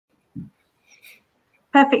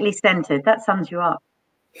Perfectly centered. That sums you up.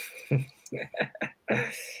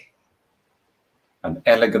 And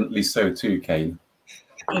elegantly so too, Cain.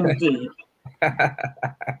 Indeed.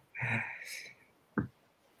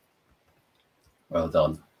 Well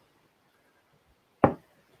done.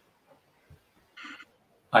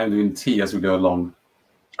 I'm doing tea as we go along.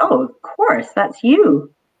 Oh, of course, that's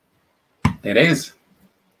you. It is.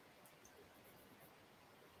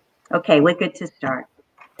 Okay, we're good to start.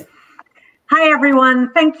 Hi,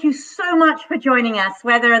 everyone. Thank you so much for joining us,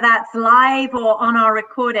 whether that's live or on our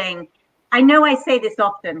recording. I know I say this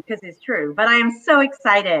often because it's true, but I am so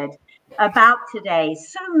excited about today.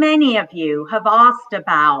 So many of you have asked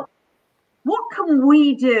about what can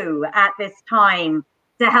we do at this time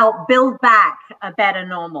to help build back a better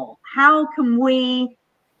normal? How can we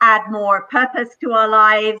add more purpose to our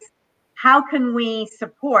lives? How can we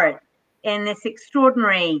support in this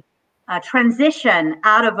extraordinary transition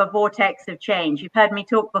out of a vortex of change? You've heard me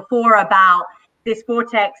talk before about this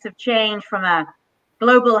vortex of change from a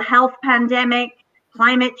global health pandemic,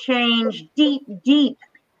 climate change, deep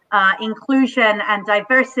inclusion and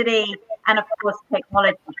diversity, and of course,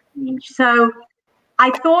 technology change. So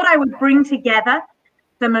I thought I would bring together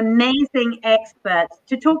some amazing experts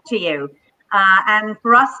to talk to you and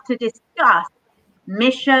for us to discuss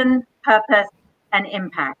mission, purpose, and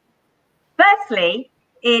impact. Firstly,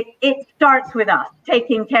 it starts with us,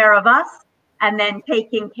 taking care of us and then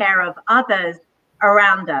taking care of others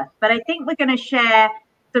around us. But I think we're going to share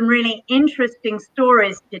some really interesting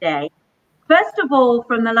stories today. First of all,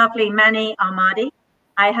 from the lovely Manny Amadi.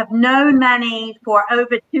 I have known Manny for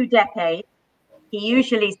over 2 decades. He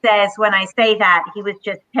usually says when I say that he was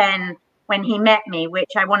just 10 when he met me,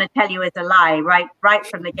 which I want to tell you is a lie, right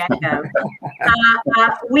from the get-go.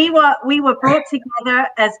 We were brought together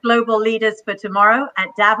as global leaders for tomorrow at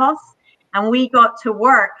Davos, and we got to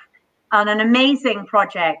work on an amazing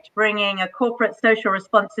project, bringing a corporate social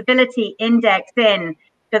responsibility index in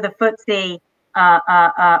to the FTSE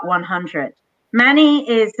 100. Manny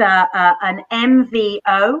is an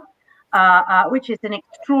MVO, which is an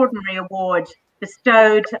extraordinary award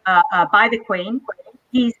bestowed by the Queen.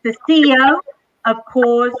 He's the CEO of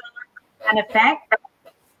Cause and Effect.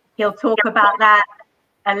 He'll talk about that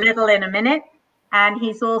a little in a minute. And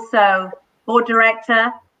he's also board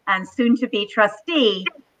director and soon to be trustee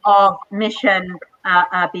of Mission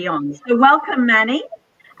Beyond. So welcome, Manny.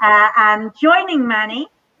 And joining Manny,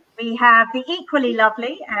 we have the equally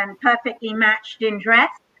lovely and perfectly matched in dress,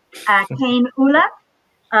 Cain Ullah.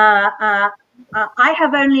 I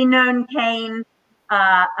have only known Cain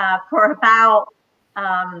for about,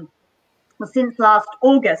 since last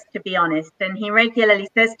August, to be honest. And he regularly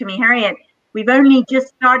says to me, Harriet, we've only just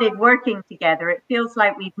started working together. It feels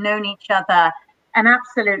like we've known each other an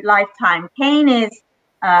absolute lifetime. Cain is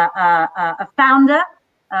a founder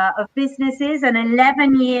of businesses, an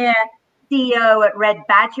 11-year CEO at Red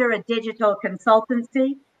Badger, a digital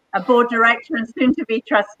consultancy, a board director and soon to be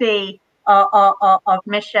trustee of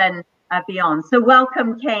Mission Beyond. So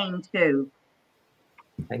welcome, Cain, too.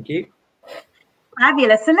 Thank you.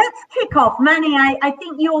 Fabulous. So let's kick off. Manny, I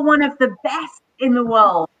think you're one of the best in the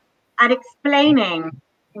world at explaining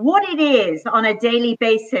what it is on a daily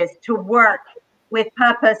basis to work with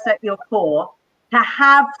purpose at your core, to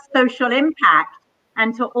have social impact,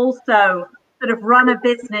 and to also sort of run a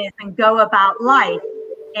business and go about life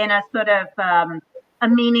in a sort of a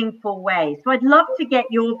meaningful way. So I'd love to get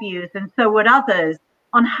your views, and so would others,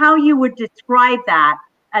 on how you would describe that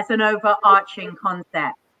as an overarching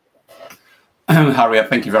concept. Harriet,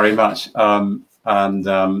 thank you very much. I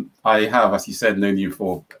have, as you said, known you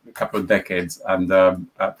for a couple of decades, and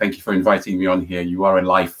thank you for inviting me on here. You are a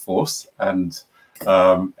life force, and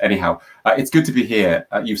anyhow, it's good to be here.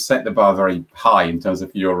 You've set the bar very high in terms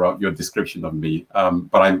of your description of me,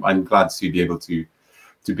 but I'm glad to be able to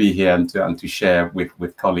be here and to share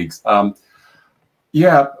with colleagues.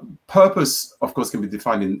 Yeah, purpose, of course, can be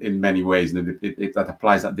defined in many ways, and that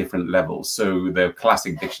applies at different levels. So the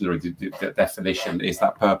classic dictionary definition is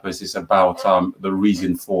that purpose is about the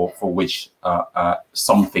reason for which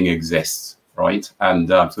something exists, right? And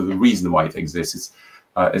so the reason why it exists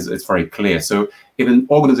is very clear. So in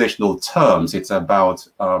organizational terms, it's about,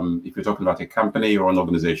 if you're talking about a company or an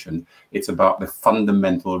organization, it's about the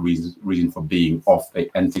fundamental reason for being of the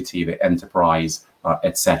entity, the enterprise,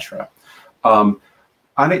 etc.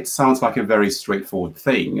 And it sounds like a very straightforward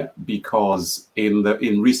thing, because in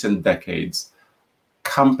recent decades,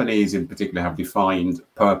 companies in particular have defined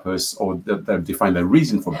purpose, or they've defined their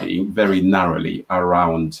reason for being very narrowly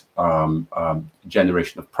around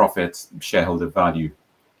generation of profit, shareholder value,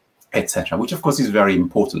 etc., which of course is very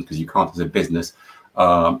important, because you can't, as a business,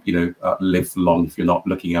 live long if you're not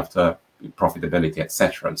looking after profitability,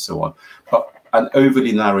 etc., and so on. But an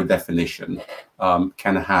overly narrow definition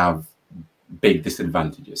can have big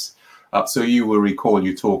disadvantages. So you will recall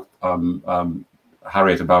you talked,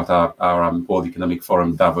 Harriet, about our World Economic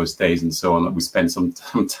Forum Davos days and so on. We spent some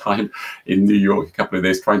time in New York, a couple of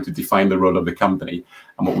days, trying to define the role of the company.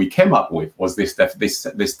 And what we came up with was this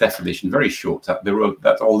definition, very short,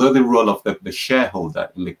 that although the role of the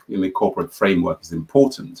shareholder in the corporate framework is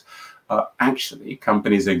important, actually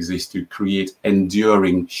companies exist to create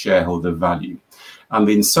enduring shareholder value. And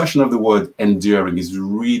the insertion of the word enduring is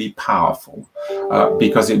really powerful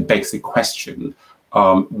because it begs the question,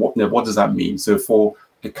 what does that mean? So for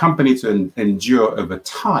a company to endure over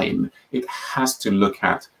time, it has to look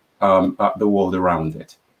at the world around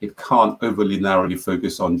it. It can't overly narrowly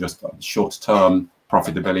focus on just short-term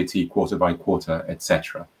profitability, quarter by quarter,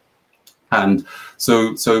 etc. And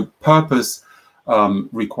so purpose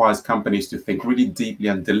requires companies to think really deeply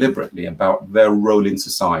and deliberately about their role in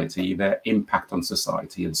society, their impact on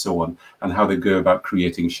society, and so on, and how they go about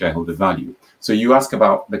creating shareholder value. So you ask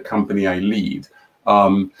about the company I lead.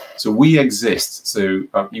 So we exist. So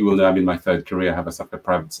you will know I'm in my third career. I have a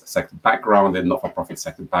private sector background and not-for-profit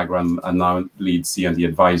sector background, and now lead C&D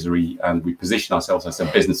advisory. And we position ourselves as a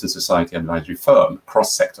business and society advisory firm,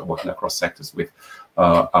 cross-sector, working across sectors with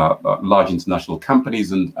large international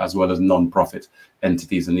companies and as well as non-profit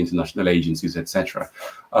entities and international agencies, etc.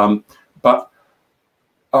 But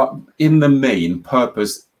in the main,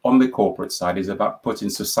 purpose on the corporate side is about putting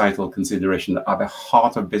societal consideration at the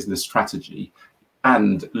heart of business strategy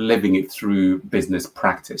and living it through business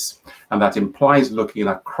practice. And that implies looking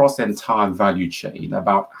across the entire value chain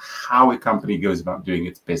about how a company goes about doing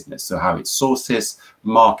its business. So how it sources,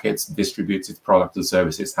 markets, distributes its products and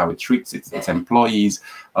services, how it treats its employees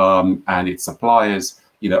and its suppliers.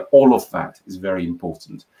 All of that is very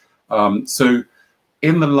important. So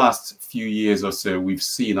in the last few years or so, we've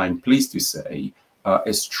seen, I'm pleased to say,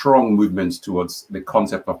 a strong movement towards the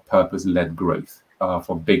concept of purpose-led growth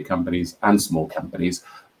for big companies and small companies.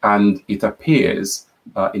 And it appears,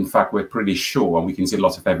 in fact, we're pretty sure, and we can see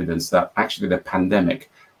lots of evidence that actually the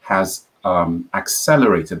pandemic has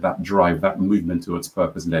accelerated that drive, that movement towards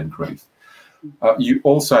purpose-led growth. You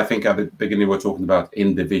also, I think at the beginning, we're talking about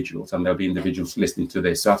individuals, and there'll be individuals listening to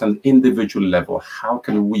this. So at an individual level, how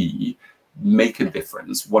can we make a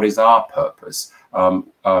difference? What is our purpose?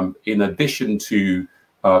 In addition to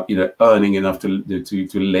earning enough to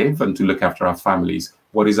live and to look after our families,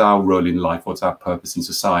 what is our role in life? What's our purpose in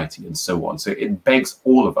society, and so on? So it begs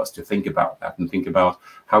all of us to think about that and think about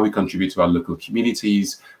how we contribute to our local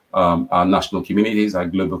communities, our national communities, our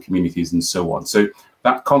global communities, and so on. So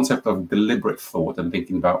that concept of deliberate thought and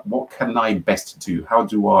thinking about what can I best do? How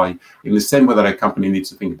do I, in the same way that a company needs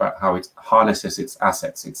to think about how it harnesses its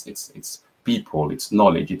assets, its people, its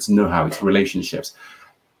knowledge, its know-how, its relationships,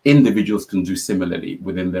 individuals can do similarly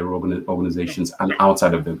within their organizations and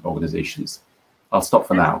outside of the organizations. I'll stop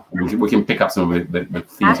for now. We can pick up some of the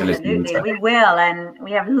themes you're listening to. We will, and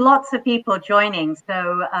we have lots of people joining,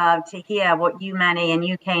 so to hear what you, Manny, and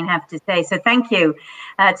you, Cain, have to say. So thank you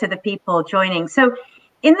to the people joining. So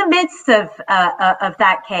in the midst of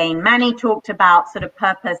that, Cain, Manny talked about sort of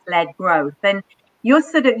purpose-led growth, and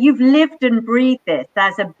you've lived and breathed this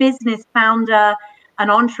as a business founder, an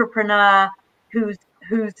entrepreneur who's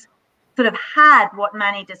sort of had what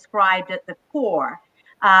Manny described at the core,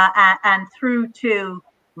 and through to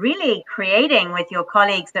really creating with your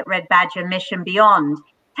colleagues at Red Badger Mission Beyond.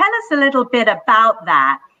 Tell us a little bit about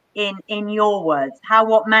that in your words, how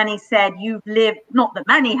what Manny said you've lived, not that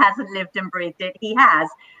Manny hasn't lived and breathed it, he has,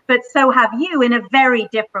 but so have you in a very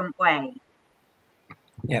different way.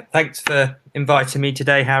 Yeah, thanks for inviting me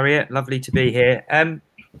today, Harriet. Lovely to be here.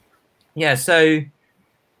 Yeah, so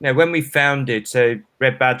when we founded, so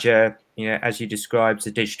Red Badger, as you described, is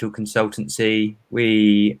a digital consultancy.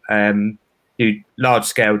 We do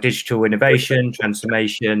large-scale digital innovation,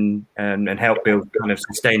 transformation, and help build kind of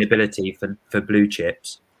sustainability for blue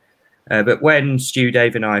chips. But when Stu,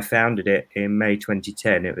 Dave, and I founded it in May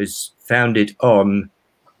 2010, it was founded on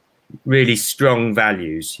really strong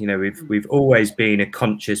values. We've always been a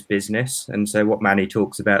conscious business, and so what Manny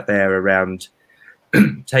talks about there around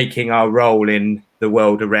taking our role in the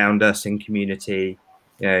world around us, in community,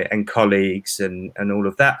 and colleagues, and all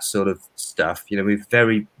of that sort of stuff. We've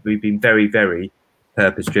been very, very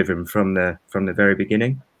purpose driven from the very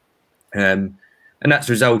beginning, and that's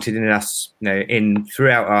resulted in us,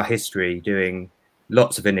 throughout our history, doing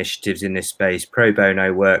lots of initiatives in this space, pro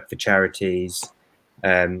bono work for charities,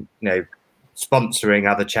 sponsoring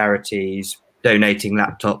other charities, donating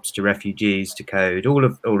laptops to refugees to code, all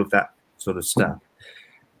of that sort of stuff.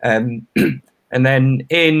 And then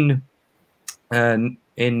in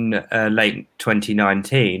late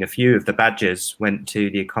 2019, a few of the badgers went to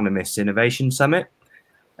the Economist Innovation Summit,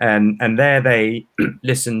 and there they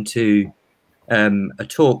listened to a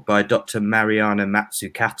talk by Dr. Mariana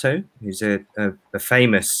Mazzucato, who's a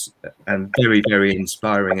famous and very, very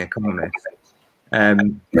inspiring economist.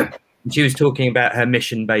 She was talking about her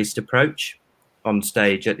mission-based approach on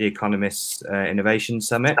stage at the Economist Innovation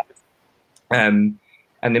Summit. And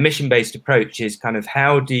the mission-based approach is kind of,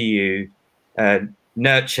 how do you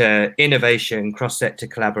nurture innovation, cross-sector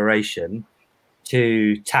collaboration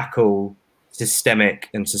to tackle systemic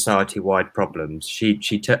and society-wide problems. She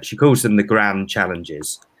calls them the grand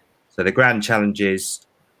challenges. So the grand challenges,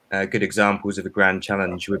 good examples of a grand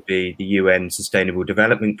challenge would be the UN Sustainable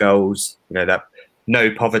Development Goals, you know, that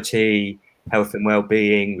no poverty, health and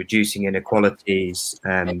well-being, reducing inequalities,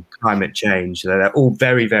 climate change. So they're all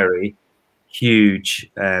very, very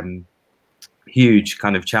huge, huge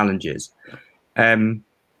kind of challenges. And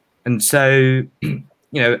so, you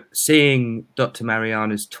know, seeing Dr.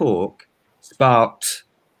 Mariana's talk sparked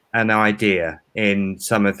an idea in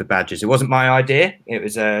some of the badgers. It wasn't my idea. It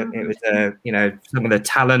was you know, some of the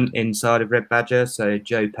talent inside of Red Badger. So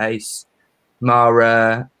Joe Pace,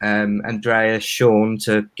 Mara, Andrea, Sean,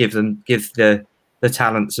 to give the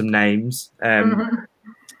talent some names. And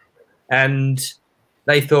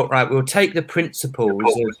they thought, right, we'll take the principles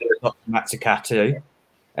of Dr. Mazzucato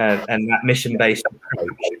and that mission-based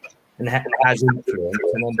approach, and has influence,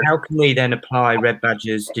 and then how can we then apply Red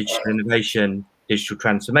Badger's digital innovation, digital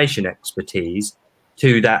transformation expertise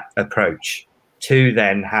to that approach to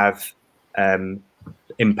then have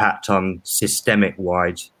impact on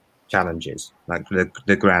systemic-wide challenges, like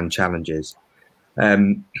the grand challenges.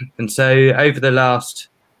 And so over the last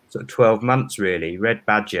sort of 12 months, really, Red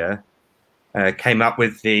Badger came up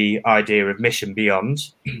with the idea of Mission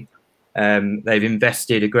Beyond. They've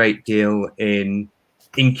invested a great deal in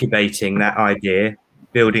incubating that idea,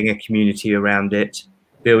 building a community around it,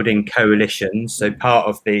 building coalitions. So part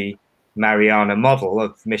of the Mariana model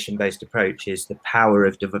of mission-based approach is the power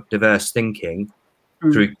of diverse thinking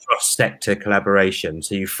through cross-sector collaboration.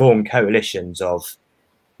 So you form coalitions of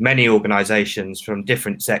many organizations from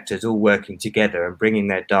different sectors all working together and bringing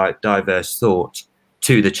their diverse thought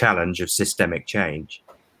to the challenge of systemic change.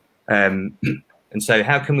 And so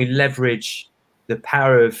how can we leverage the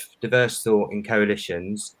power of diverse thought in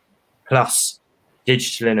coalitions plus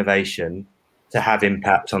digital innovation to have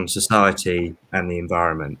impact on society and the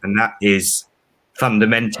environment? And that is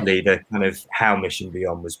fundamentally the kind of how Mission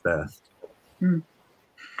Beyond was birthed.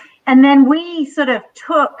 And then we sort of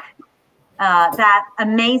took that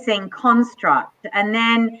amazing construct, and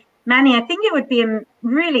then Manny, I think it would be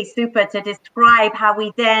really super to describe how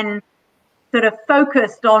we then sort of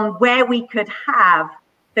focused on where we could have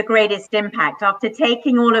the greatest impact. After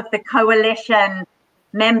taking all of the coalition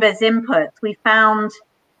members' inputs, we found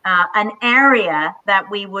an area that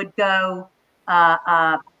we would go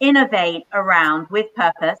innovate around with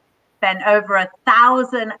purpose, spent over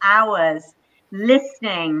 1,000 hours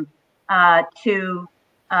listening to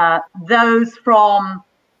those from,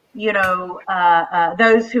 you know,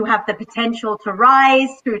 those who have the potential to rise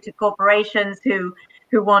through to corporations who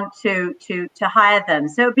want to hire them.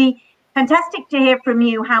 So it'd be fantastic to hear from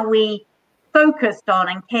you how we focused on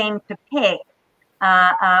and came to pick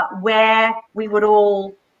where we would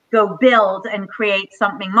all go build and create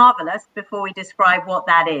something marvelous before we describe what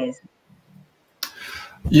that is.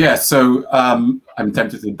 Yeah, so I'm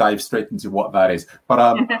tempted to dive straight into what that is,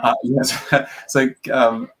 but yes. So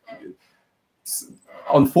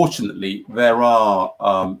unfortunately, there are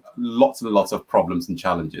lots and lots of problems and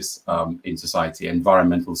challenges in society: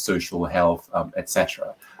 environmental, social, health,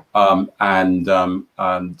 etc. And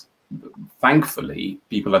thankfully,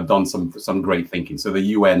 people have done some great thinking. So the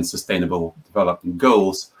UN Sustainable Development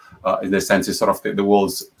Goals, in a sense, is sort of the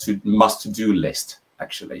world's must-to-do list,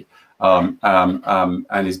 actually.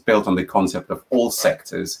 And is built on the concept of all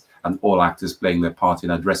sectors and all actors playing their part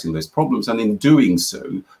in addressing those problems, and in doing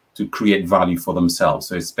so, to create value for themselves.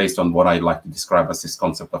 So it's based on what I like to describe as this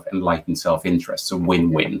concept of enlightened self-interest, so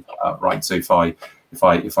win-win, right? So if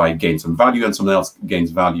I gain some value and someone else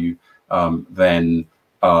gains value, then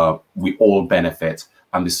we all benefit,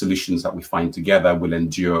 and the solutions that we find together will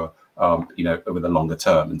endure, you know, over the longer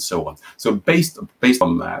term, and so on. So based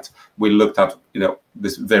on that, we looked at, you know,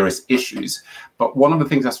 these various issues. But one of the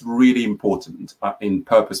things that's really important in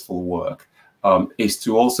purposeful work is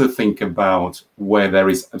to also think about where there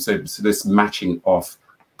is so this matching of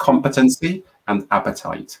competency and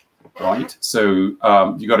appetite. right? So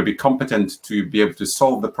you got to be competent to be able to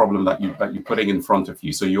solve the problem that you're putting in front of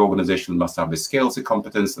you. So your organization must have the skills, the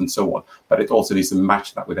competence, and so on. But it also needs to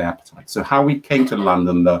match that with appetite. So how we came to land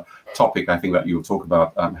on the topic, I think that you'll talk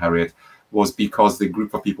about, Harriet, was because the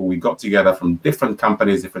group of people we got together from different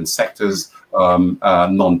companies, different sectors,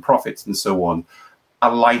 non-profits, and so on,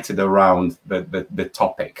 alighted around the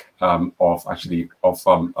topic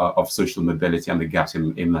of social mobility and the gaps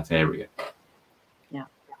in that area. Yeah,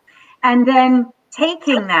 and then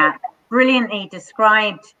taking that brilliantly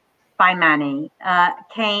described by Manny,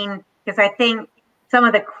 Cain, because I think some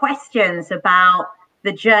of the questions about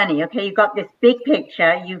the journey. Okay, you've got this big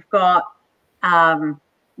picture. You've got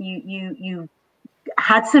you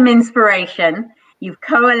had some inspiration. You've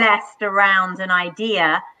coalesced around an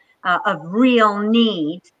idea of real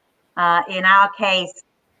need. In our case,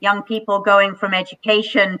 young people going from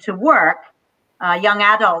education to work, young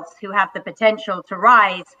adults who have the potential to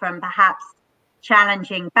rise from perhaps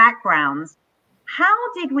challenging backgrounds. How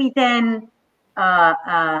did we then,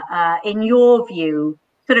 in your view,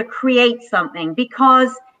 sort of create something?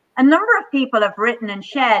 Because a number of people have written and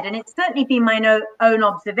shared, and it's certainly been my own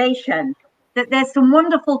observation, that there's some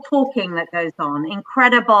wonderful talking that goes on,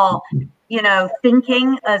 incredible,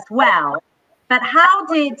 thinking as well. But how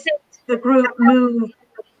did the group move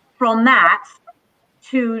from that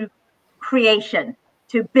to creation,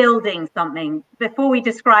 to building something? Before we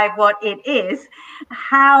describe what it is,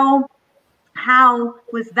 how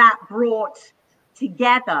was that brought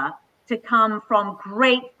together to come from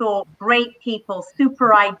great thought, great people,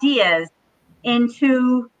 super ideas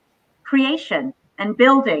into creation and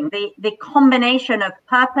building? The combination of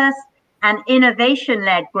purpose and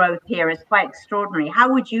innovation-led growth here is quite extraordinary.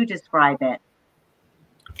 How would you describe it?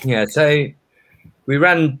 Yeah, so we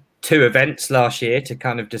ran 2 events last year to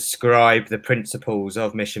kind of describe the principles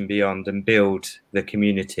of Mission Beyond and build the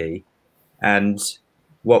community. And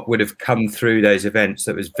what would have come through those events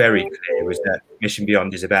that was very clear was that Mission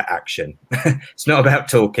Beyond is about action. It's not about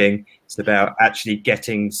talking. It's about actually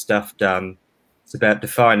getting stuff done. It's about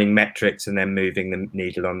defining metrics and then moving the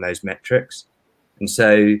needle on those metrics. And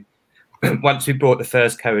so once we brought the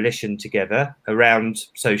first coalition together around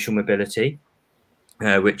social mobility,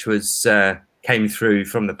 which was came through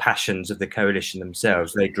from the passions of the coalition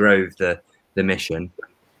themselves, they drove the mission.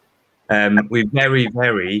 We very,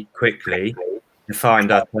 very quickly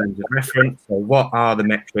defined our terms of reference. So what are the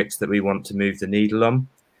metrics that we want to move the needle on?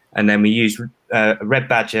 And then we used Red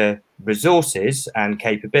Badger resources and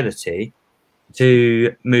capability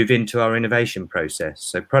to move into our innovation process.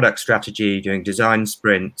 So product strategy, doing design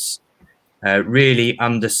sprints, really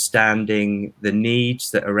understanding the needs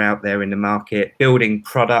that are out there in the market, building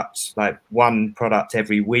products, like 1 product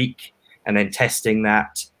every week, and then testing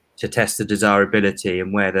that to test the desirability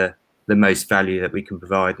and where the most value that we can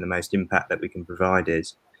provide and the most impact that we can provide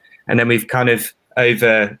is. And then we've kind of,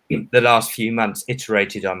 over the last few months,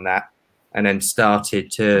 iterated on that and then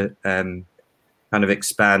started to kind of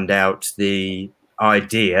expand out the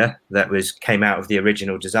idea that came out of the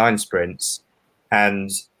original design sprints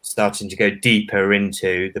and starting to go deeper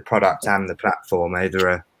into the product and the platform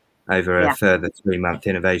over a further 3-month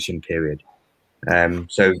innovation period.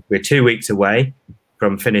 So we're 2 weeks away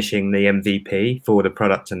from finishing the MVP for the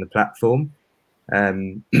product and the platform.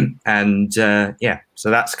 Yeah, so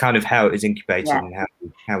that's kind of how it was incubated and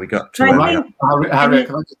how we got to Harriet,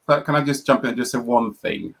 can I just jump in and just say one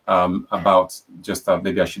thing about just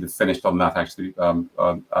maybe I should have finished on that actually,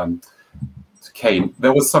 Cain.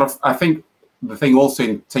 There was sort of, I think, the thing also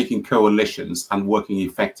in taking coalitions and working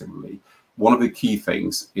effectively, one of the key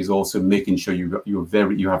things is also making sure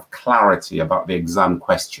you have clarity about the exam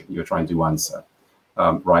question you're trying to answer,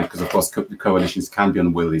 right? Because of course coalitions can be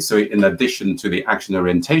unwieldy. So in addition to the action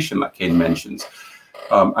orientation that Cain mentions,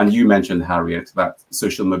 and you mentioned, Harriet, that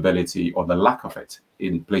social mobility or the lack of it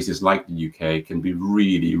in places like the UK can be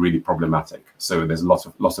really, really problematic. So there's lots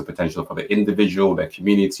of potential for the individual, their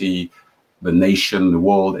community, the nation, the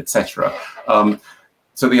world, etc.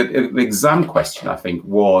 So the exam question, I think,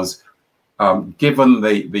 was given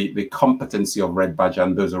the competency of Red Badger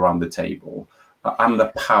and those around the table and the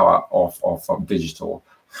power of digital,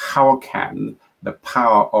 how can the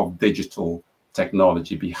power of digital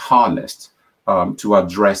technology be harnessed to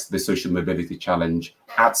address the social mobility challenge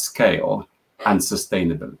at scale and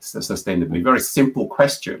sustainably? Very simple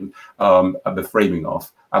question at the framing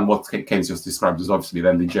of, and what Cain just described is obviously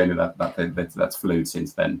then the journey that's flowed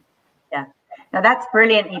since then. Yeah, now that's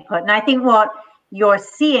brilliantly put. And I think what you're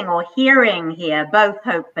seeing or hearing here, both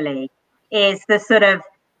hopefully, is the sort of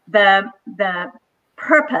the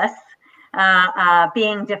purpose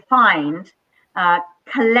being defined,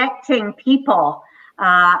 collecting people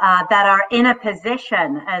that are in a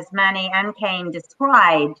position, as Manny and Cain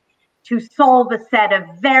described, to solve a set of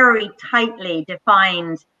very tightly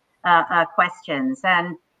defined questions.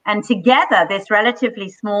 And together, this relatively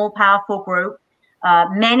small, powerful group,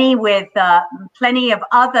 many with plenty of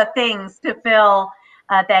other things to fill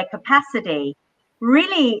their capacity,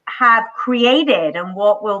 really have created, and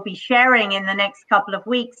what we'll be sharing in the next couple of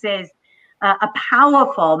weeks is a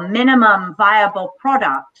powerful minimum viable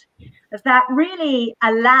product that really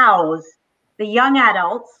allows the young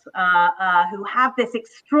adults who have this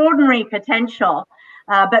extraordinary potential,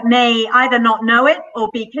 but may either not know it or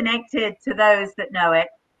be connected to those that know it,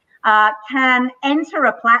 can enter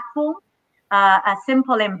a platform, a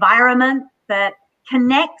simple environment that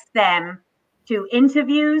connects them to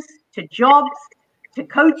interviews, to jobs, to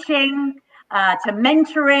coaching, to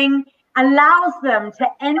mentoring, allows them to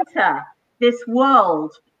enter this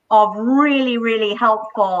world of really, really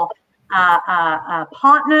helpful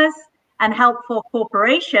partners and helpful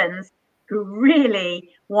corporations who really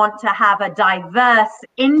want to have a diverse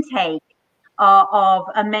intake of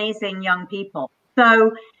amazing young people.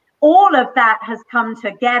 So all of that has come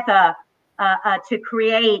together to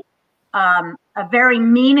create a very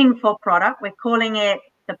meaningful product. We're calling it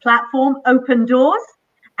the platform Open Doors,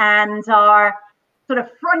 and our sort of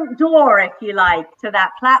front door, if you like, to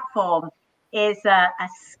that platform is a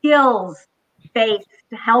skills-based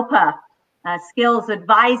helper, a skills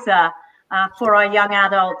advisor for our young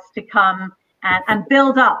adults to come and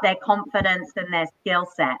build up their confidence and their skill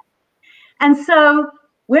set. And so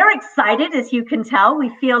we're excited, as you can tell. We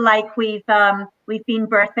feel like we've been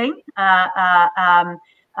birthing,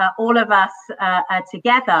 all of us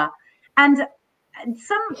together. And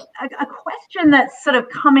a question that's sort of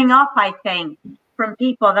coming up, I think, from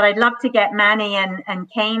people that I'd love to get Manny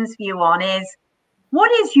and Cain's view on is,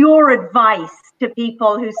 what is your advice to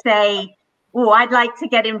people who say, oh, I'd like to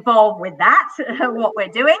get involved with that, what we're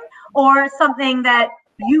doing, or something that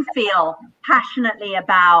you feel passionately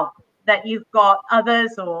about, that you've got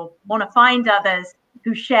others or want to find others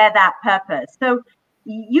who share that purpose? So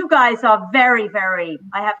you guys are very, very,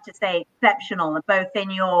 I have to say, exceptional, both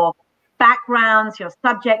in your backgrounds, your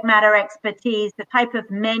subject matter expertise, the type of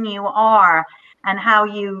men you are, and how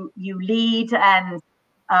you lead and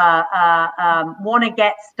want to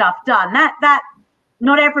get stuff done. That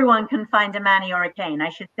not everyone can find a Manny or a Cain, I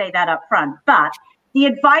should say that up front. But the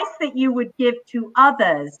advice that you would give to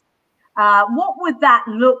others, what would that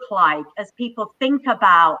look like as people think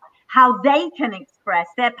about how they can express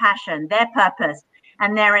their passion, their purpose,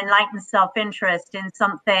 and their enlightened self-interest in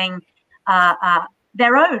something,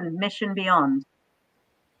 their own mission beyond?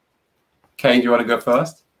 Cain, do you want to go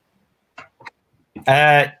first?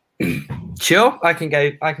 Sure, I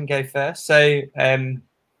can go first. So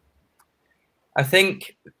I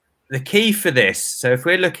think the key for this, so if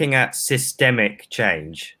we're looking at systemic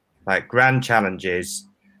change, like grand challenges,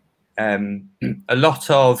 a lot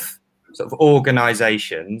of sort of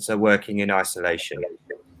organizations are working in isolation.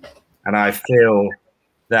 And I feel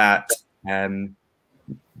that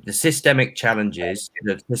the systemic challenges,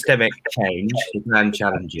 the systemic change, the grand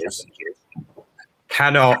challenges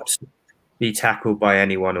cannot be tackled by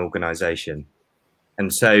any one organization.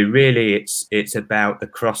 And so really it's about the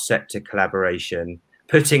cross-sector collaboration,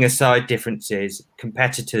 putting aside differences,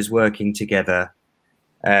 competitors working together.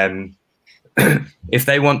 If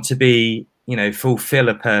they want to be, fulfill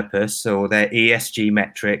a purpose or their ESG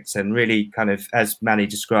metrics and really kind of, as Manny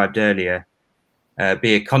described earlier,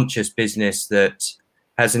 be a conscious business that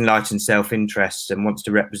has enlightened self-interest and wants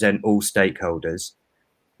to represent all stakeholders,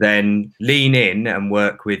 then lean in and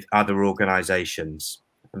work with other organizations.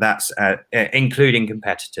 That's including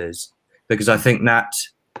competitors, because I think that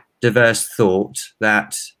diverse thought,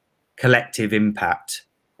 that collective impact,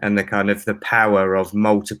 and the kind of the power of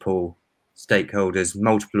multiple stakeholders,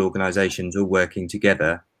 multiple organizations all working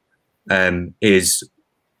together is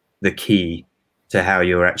the key to how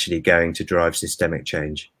you're actually going to drive systemic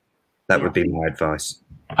change. That would be my advice.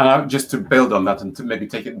 And just to build on that and to maybe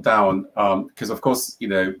take it down, because of course,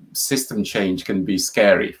 system change can be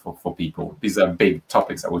scary for people. These are big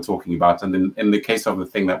topics that we're talking about. And in the case of the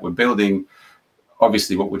thing that we're building,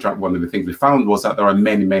 obviously one of the things we found was that there are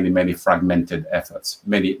many, many, many fragmented efforts,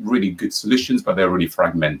 many really good solutions, but they're really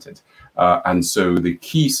fragmented. And so the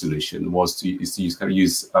key solution was to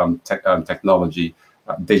use technology,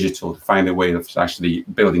 digital, to find a way of actually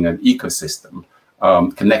building an ecosystem,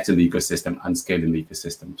 connecting the ecosystem and scaling the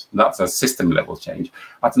ecosystems. That's a system level change.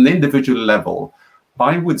 At an individual level,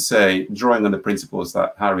 I would say, drawing on the principles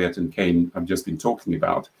that Harriet and Cain have just been talking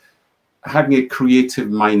about, having a creative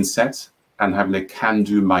mindset and having a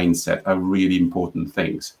can-do mindset are really important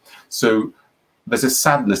things. So there's a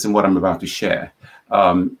sadness in what I'm about to share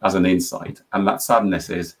as an insight. And that sadness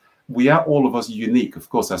is, we are all of us unique, of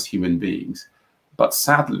course, as human beings. But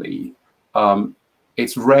sadly,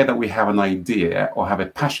 it's rare that we have an idea or have a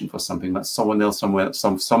passion for something that someone else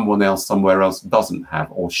somewhere else doesn't have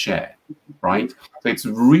or share, right? So it's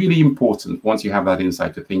really important, once you have that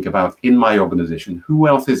insight, to think about, in my organization, who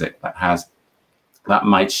else is it that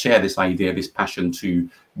might share this idea, this passion to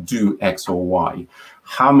do X or Y?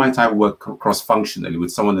 How might I work cross-functionally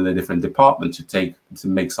with someone in a different department to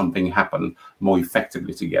make something happen more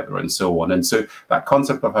effectively together, and so on? And so that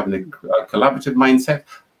concept of having a collaborative mindset,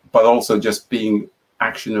 but also just being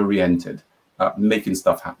action-oriented, making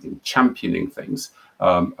stuff happen, championing things,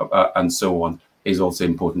 and so on, is also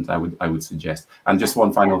important, I would suggest. And just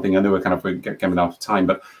one final thing, I know we're kind of coming out of time,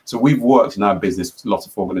 but so we've worked in our business with lots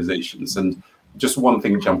of organizations, and just one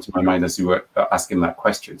thing jumped to my mind as you were asking that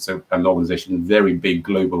question. So an organization, very big,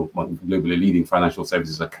 globally leading financial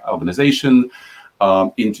services organization,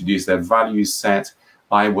 introduced their value set.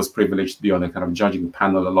 I was privileged to be on a kind of judging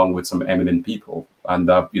panel along with some eminent people, and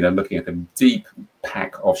looking at a deep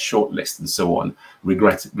pack of shortlists and so on. With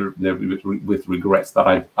regrets that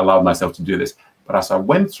I allowed myself to do this. But as I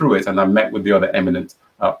went through it and I met with the other eminent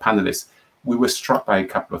panelists, we were struck by a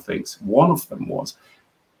couple of things. One of them was,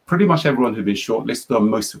 pretty much everyone who'd been shortlisted, or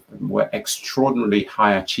most of them, were extraordinarily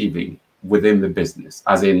high achieving within the business,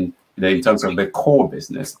 as in terms of their core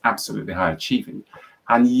business, absolutely high achieving.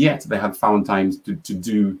 And yet they had found time to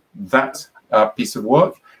do that piece of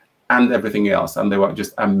work and everything else, and they were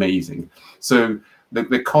just amazing. So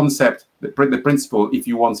the concept, the principle, if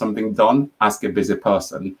you want something done, ask a busy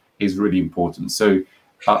person, is really important. So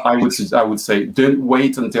I would say, don't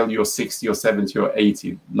wait until you're 60 or 70 or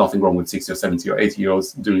 80. Nothing wrong with 60 or 70 or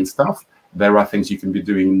 80-year-olds doing stuff. There are things you can be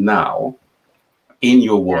doing now in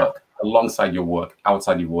your work, alongside your work,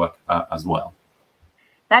 outside your work as well.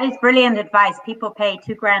 That is brilliant advice. People pay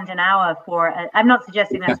 $2,000 an hour for. I'm not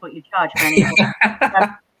suggesting that's what you charge, Manny.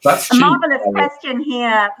 That's a marvelous question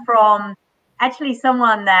here from actually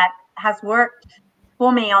someone that has worked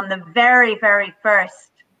for me on the very, very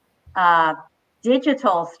first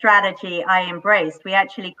digital strategy I embraced. We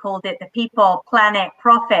actually called it the People, Planet,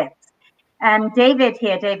 Profits. And David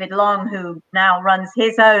here, David Long, who now runs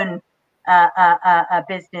his own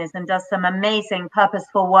business and does some amazing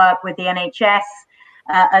purposeful work with the NHS,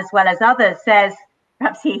 as well as others, says,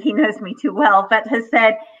 perhaps he knows me too well, but has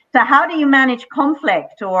said, so how do you manage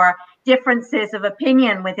conflict or differences of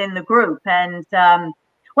opinion within the group? And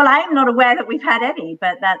well, I'm not aware that we've had any,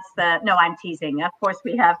 but that's no, I'm teasing. Of course,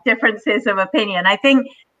 we have differences of opinion. I think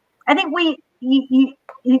I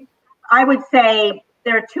would say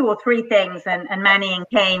there are 2 or 3 things, and Manny and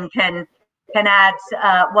Cain can add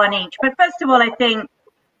one each. But first of all, I think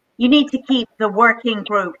you need to keep the working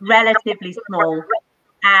group relatively small,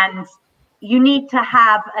 and you need to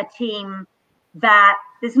have a team that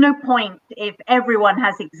there's no point if everyone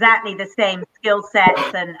has exactly the same skill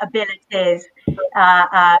sets and abilities,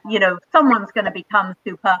 someone's going to become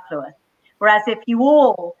superfluous. Whereas if you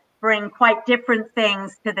all bring quite different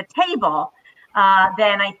things to the table,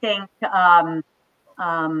 then I think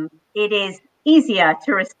it is easier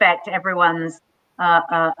to respect everyone's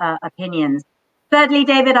opinions. Thirdly,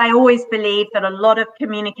 David, I always believe that a lot of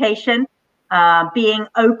communication, being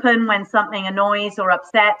open when something annoys or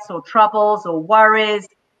upsets or troubles or worries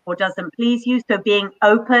or doesn't please you. So being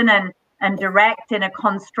open and direct in a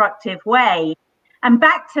constructive way. And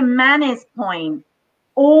back to Manny's point,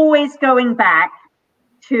 always going back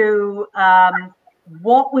to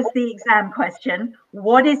what was the exam question?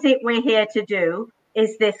 What is it we're here to do?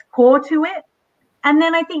 Is this core to it? And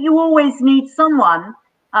then I think you always need someone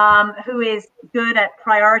who is good at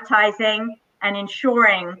prioritizing and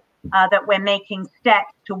ensuring that we're making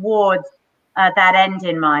steps towards that end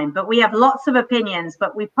in mind. But we have lots of opinions,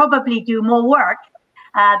 but we probably do more work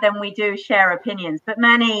than we do share opinions. But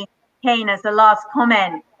Manny, Cain, as a last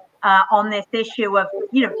comment on this issue of,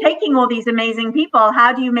 taking all these amazing people,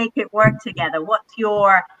 how do you make it work together? What's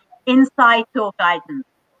your insight or guidance?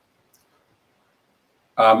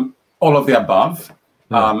 All of the above.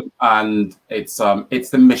 And it's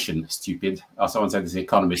the mission, stupid. Someone said it's the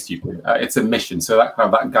economy, stupid. It's a mission. So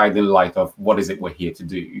that guiding light of what is it we're here to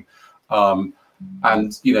do.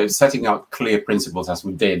 And setting out clear principles, as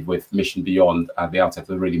we did with Mission Beyond at the outset,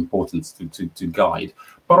 are really important to guide.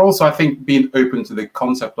 But also, I think being open to the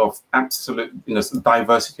concept of absolute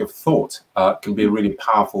diversity of thought can be a really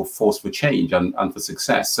powerful force for change and for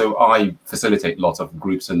success. So I facilitate lots of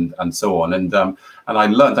groups and so on. And I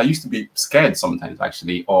learned, I used to be scared sometimes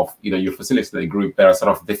actually of, you're facilitating a group, there are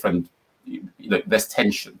sort of different, there's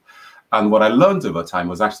tension. And what I learned over time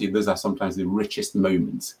was actually those are sometimes the richest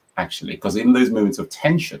moments, actually, because in those moments of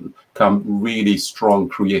tension come really strong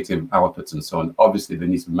creative outputs and so on. Obviously, they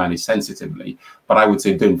need to be managed sensitively, but I would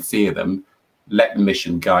say don't fear them. Let the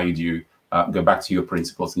mission guide you. Go back to your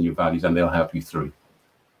principles and your values, and they'll help you through.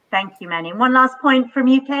 Thank you, Manny. One last point from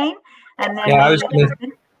you, Cain, and then yeah, I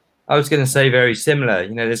was going to say very similar.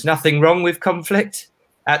 You know, there's nothing wrong with conflict.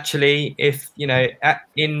 Actually, if you know,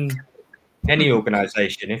 in any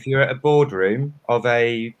organization, if you're at a boardroom of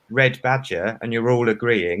a red badger and you're all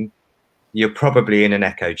agreeing, you're probably in an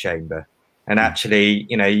echo chamber. And actually,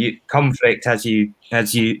 you know, conflict as you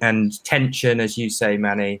and tension, as you say,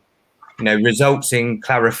 Manny, you know, results in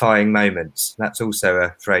clarifying moments. That's also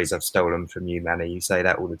a phrase I've stolen from you, Manny. You say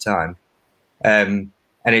that all the time. And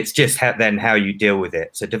it's just then how you deal with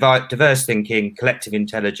it. So diverse thinking, collective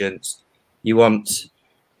intelligence. You want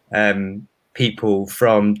people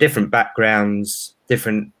from different backgrounds,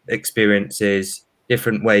 different experiences,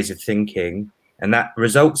 different ways of thinking, and that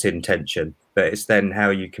results in tension. But it's then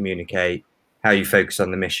how you communicate, how you focus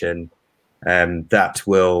on the mission, that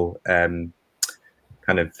will kind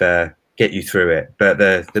of get you through it. But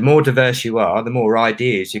the more diverse you are, the more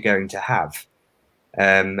ideas you're going to have,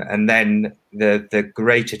 and then the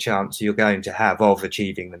greater chance you're going to have of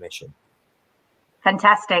achieving the mission.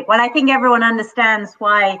 Fantastic. Well, I think everyone understands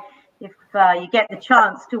why, if you get the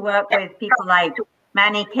chance to work with people like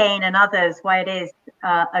Manny, Cain, and others, why it is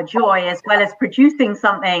a joy, as well as producing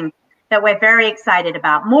something that we're very excited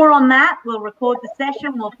about. More on that. We'll record the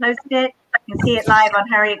session. We'll post it. You can see it live on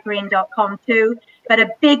harrietgreen.com too. But a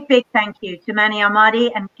big, big thank you to Manny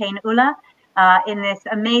Amadi and Cain Ullah in this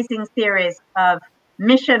amazing series of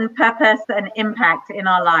mission, purpose, and impact in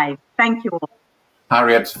our lives. Thank you all.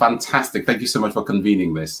 Harriet, fantastic. Thank you so much for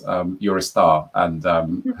convening this. You're a star, and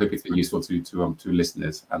hope it's been useful to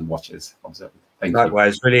listeners and watchers. Thank you.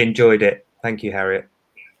 Likewise, really enjoyed it. Thank you, Harriet.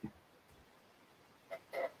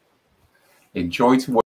 Enjoy to watch.